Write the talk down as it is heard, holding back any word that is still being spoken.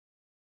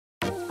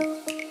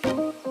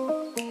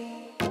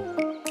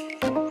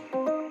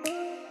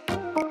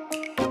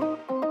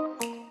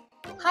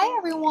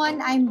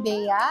everyone, I'm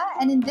Bea,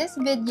 and in this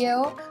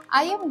video,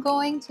 I am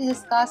going to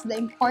discuss the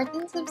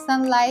importance of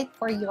sunlight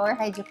for your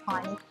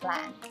hydroponic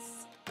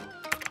plants.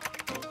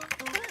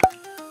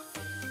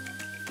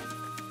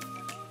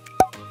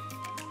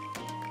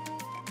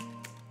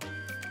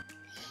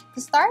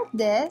 To start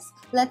this,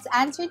 let's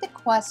answer the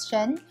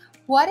question,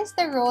 what is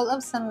the role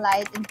of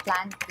sunlight in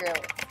plant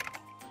growth?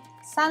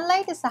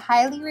 Sunlight is a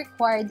highly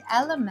required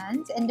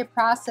element in the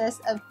process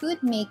of food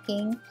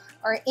making,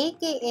 or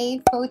aka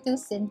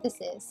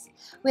photosynthesis.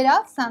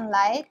 Without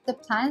sunlight, the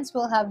plants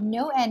will have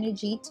no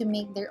energy to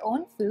make their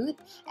own food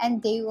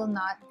and they will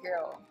not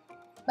grow.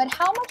 But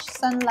how much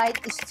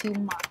sunlight is too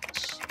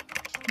much?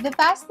 The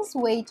fastest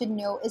way to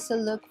know is to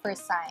look for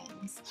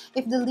signs.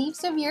 If the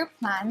leaves of your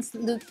plants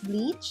look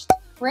bleached,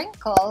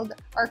 wrinkled,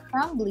 or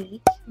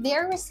crumbly, they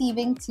are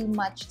receiving too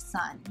much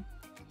sun.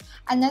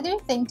 Another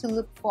thing to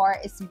look for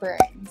is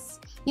burns.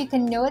 You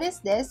can notice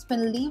this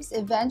when leaves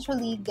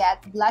eventually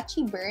get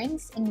blotchy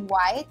burns in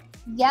white,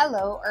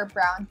 yellow, or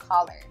brown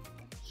color.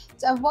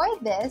 To avoid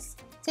this,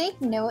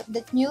 take note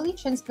that newly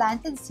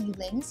transplanted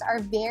seedlings are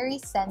very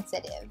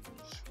sensitive.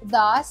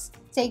 Thus,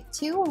 take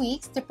 2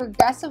 weeks to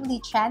progressively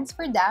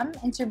transfer them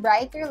into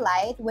brighter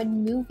light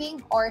when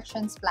moving or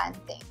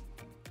transplanting.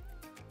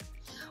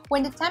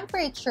 When the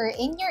temperature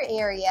in your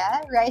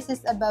area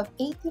rises above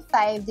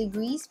 85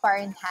 degrees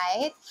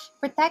Fahrenheit,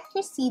 protect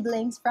your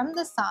seedlings from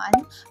the sun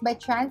by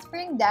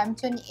transferring them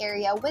to an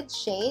area with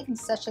shade,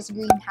 such as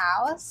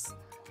greenhouse,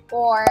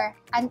 or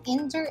an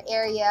indoor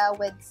area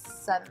with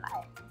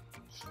sunlight.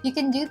 You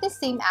can do the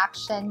same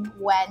action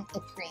when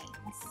it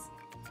rains.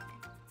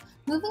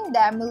 Moving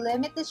them will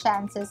limit the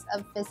chances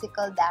of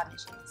physical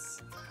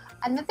damages.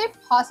 Another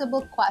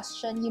possible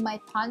question you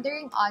might be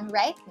pondering on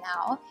right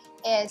now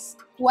is,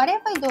 what if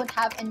I don't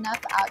have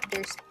enough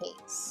outdoor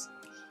space?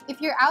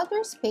 If your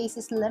outdoor space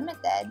is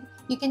limited,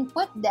 you can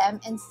put them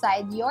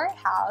inside your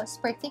house,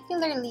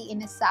 particularly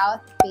in a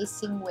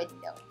south-facing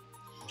window.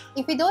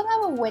 If you don't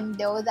have a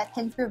window that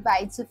can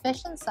provide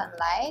sufficient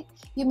sunlight,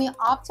 you may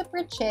opt to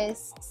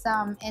purchase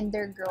some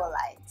indoor grow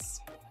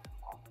lights.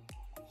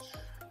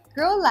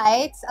 Grow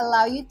lights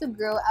allow you to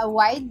grow a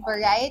wide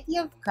variety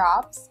of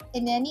crops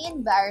in any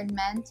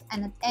environment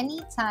and at any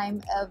time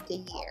of the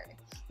year.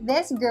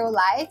 These grow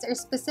lights are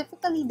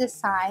specifically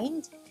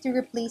designed to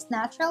replace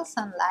natural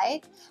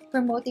sunlight,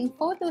 promoting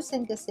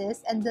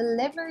photosynthesis and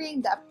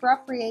delivering the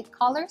appropriate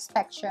color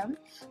spectrum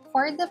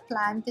for the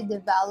plant to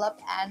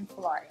develop and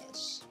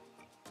flourish.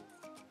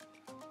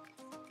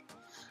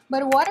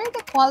 But what are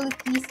the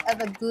qualities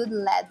of a good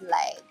LED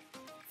light?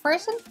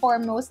 First and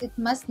foremost, it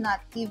must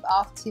not give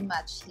off too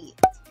much heat.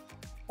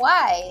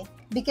 Why?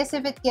 Because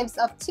if it gives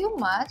off too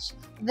much,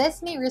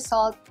 this may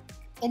result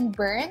in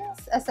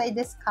burns, as I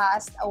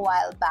discussed a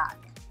while back.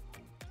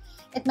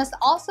 It must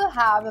also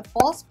have a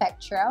full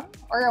spectrum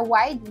or a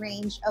wide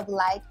range of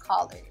light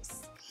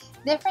colors.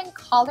 Different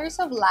colors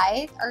of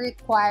light are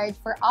required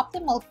for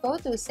optimal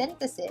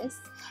photosynthesis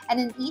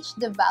and in each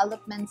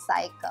development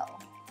cycle.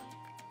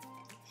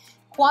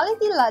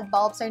 Quality LED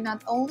bulbs are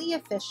not only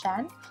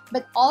efficient,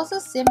 but also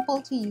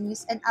simple to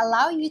use and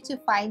allow you to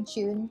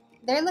fine-tune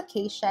their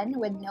location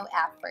with no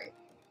effort.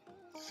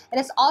 It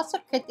is also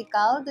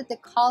critical that the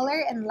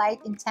color and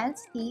light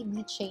intensity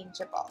be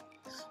changeable.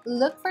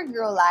 Look for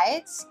grow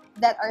lights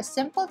that are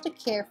simple to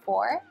care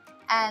for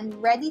and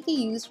ready to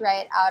use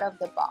right out of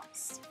the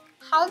box.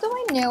 How do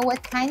I know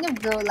what kind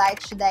of grow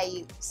light should I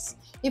use?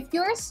 If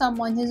you're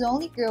someone who's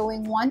only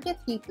growing 1 to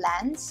 3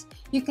 plants,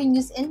 you can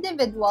use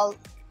individual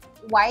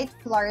white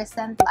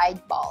fluorescent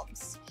light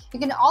bulbs. You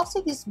can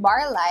also use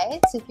bar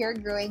lights if you're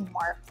growing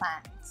more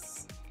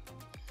plants.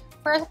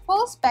 For a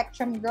full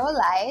spectrum grow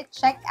light,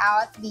 check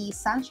out the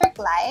Sunshark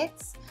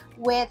lights,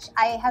 which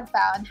I have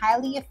found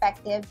highly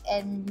effective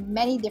in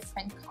many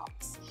different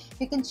crops.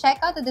 You can check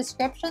out the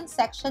description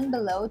section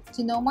below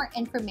to know more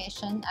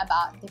information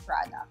about the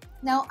product.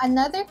 Now,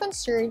 another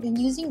concern in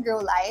using grow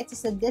lights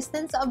is the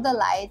distance of the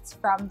lights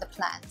from the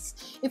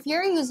plants. If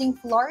you're using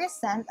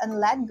fluorescent and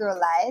LED grow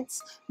lights,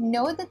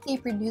 know that they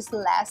produce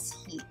less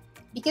heat.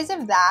 Because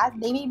of that,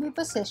 they may be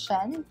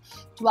positioned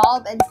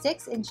 12 and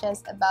 6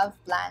 inches above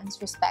plants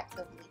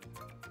respectively.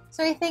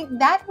 So I think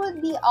that would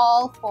be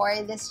all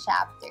for this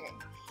chapter.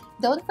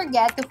 Don't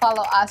forget to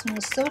follow us on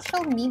our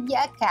social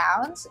media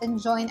accounts and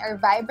join our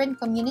vibrant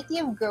community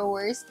of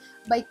growers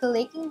by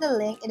clicking the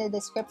link in the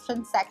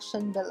description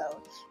section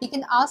below. You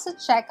can also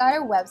check out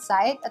our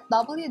website at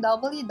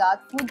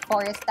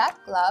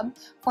www.foodforest.club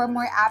for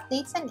more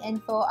updates and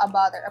info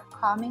about our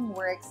upcoming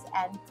works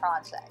and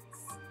projects.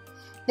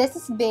 This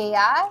is Bea,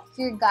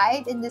 your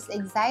guide in this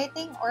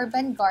exciting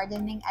urban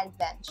gardening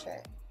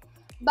adventure.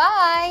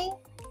 Bye!